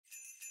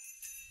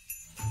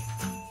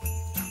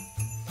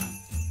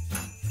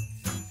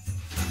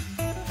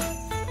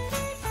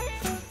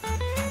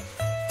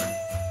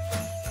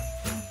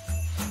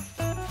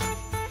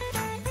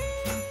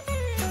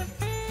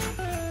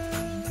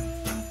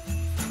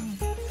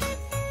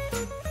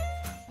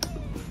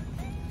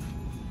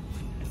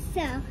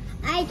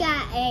I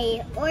got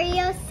a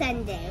Oreo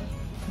sundae.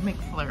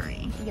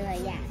 McFlurry.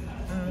 Yeah.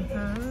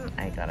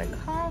 I got a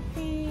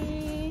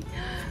coffee.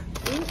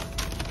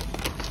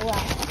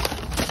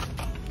 What?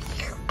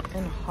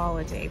 And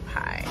holiday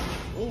pie.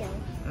 Ew.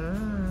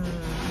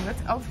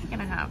 What's Elfie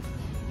gonna have?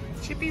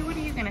 Chippy, what are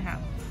you gonna have?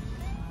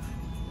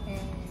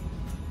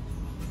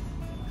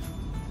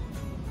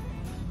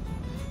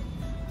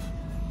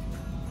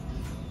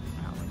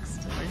 That looks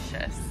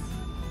delicious.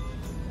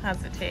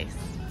 How's it taste?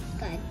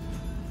 Good.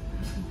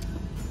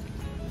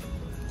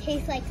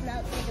 Tastes like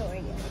melted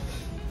Oreos.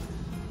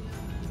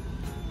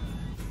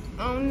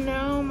 Oh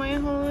no, my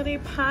holiday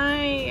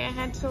pie. I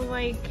had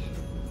to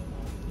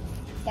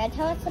That's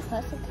how it's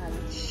supposed to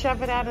come.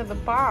 shove it out of the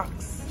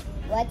box.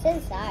 What's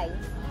inside?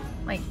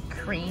 Like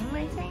cream,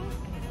 I think.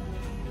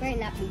 Might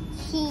not be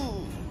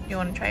cheese. You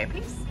want to try a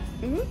piece?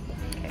 Mm-hmm.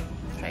 Okay,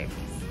 try a piece.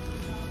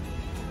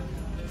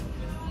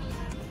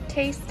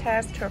 Taste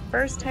test, her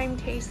first time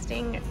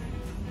tasting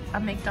a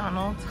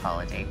McDonald's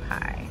holiday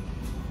pie.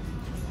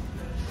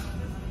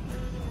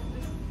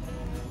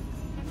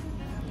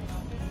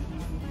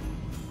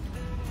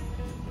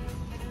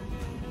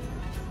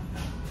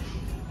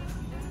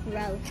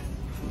 Gross.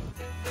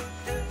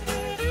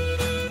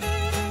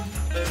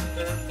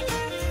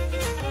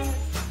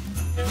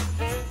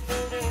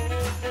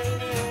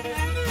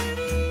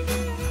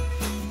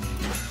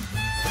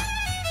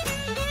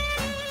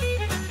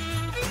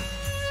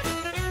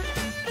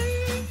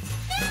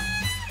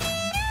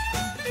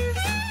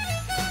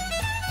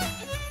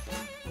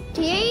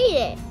 Do you eat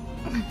it?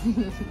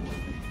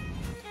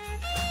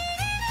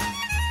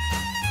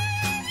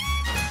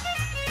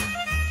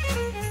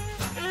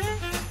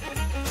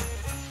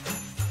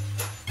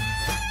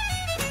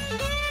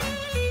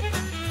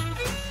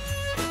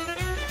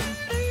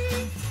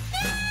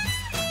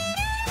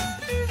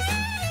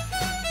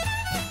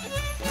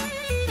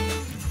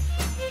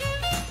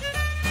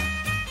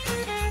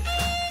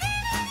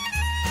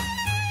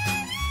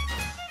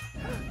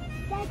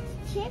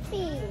 That's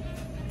Chippy.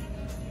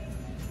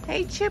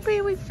 Hey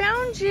Chippy, we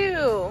found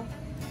you.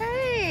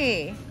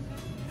 Hey.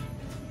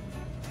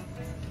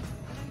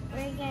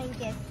 We're gonna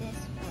get this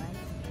one.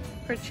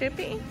 For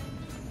Chippy?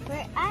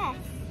 For us.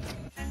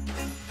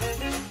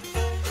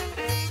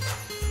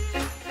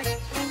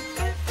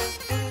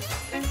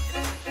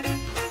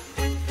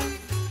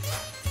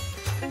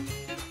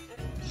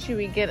 Should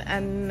we get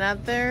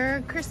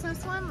another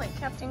Christmas one like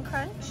Captain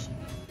Crunch?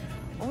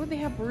 Oh, they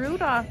have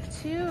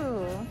Rudolph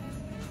too.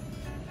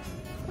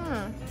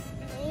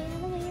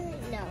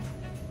 No.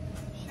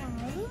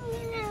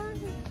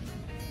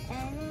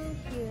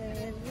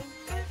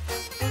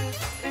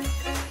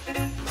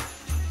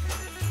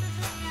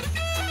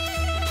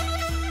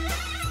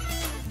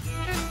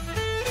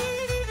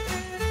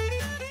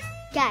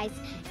 Guys,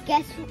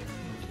 guess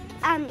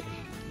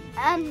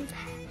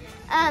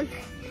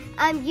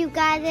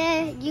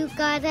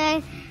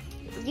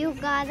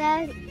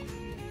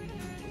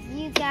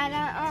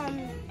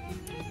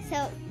so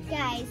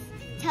guys,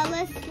 tell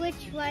us which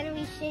one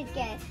we should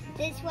get.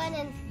 This one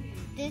and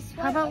this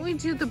one. How about we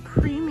do the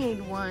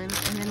pre-made one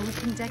and then we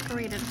can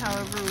decorate it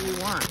however we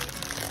want?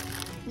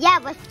 Yeah,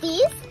 with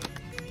these?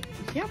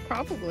 Yeah,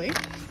 probably.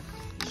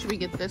 Should we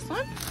get this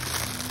one?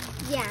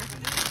 Yeah.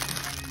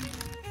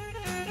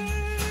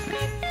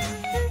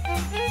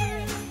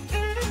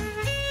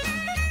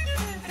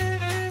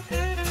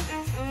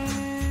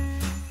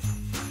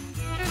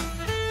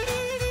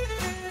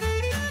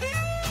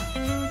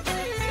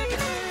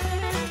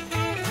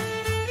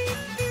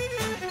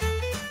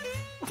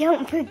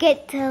 Don't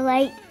forget to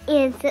like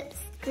and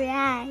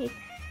subscribe.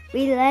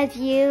 We love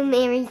you.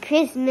 Merry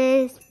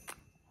Christmas.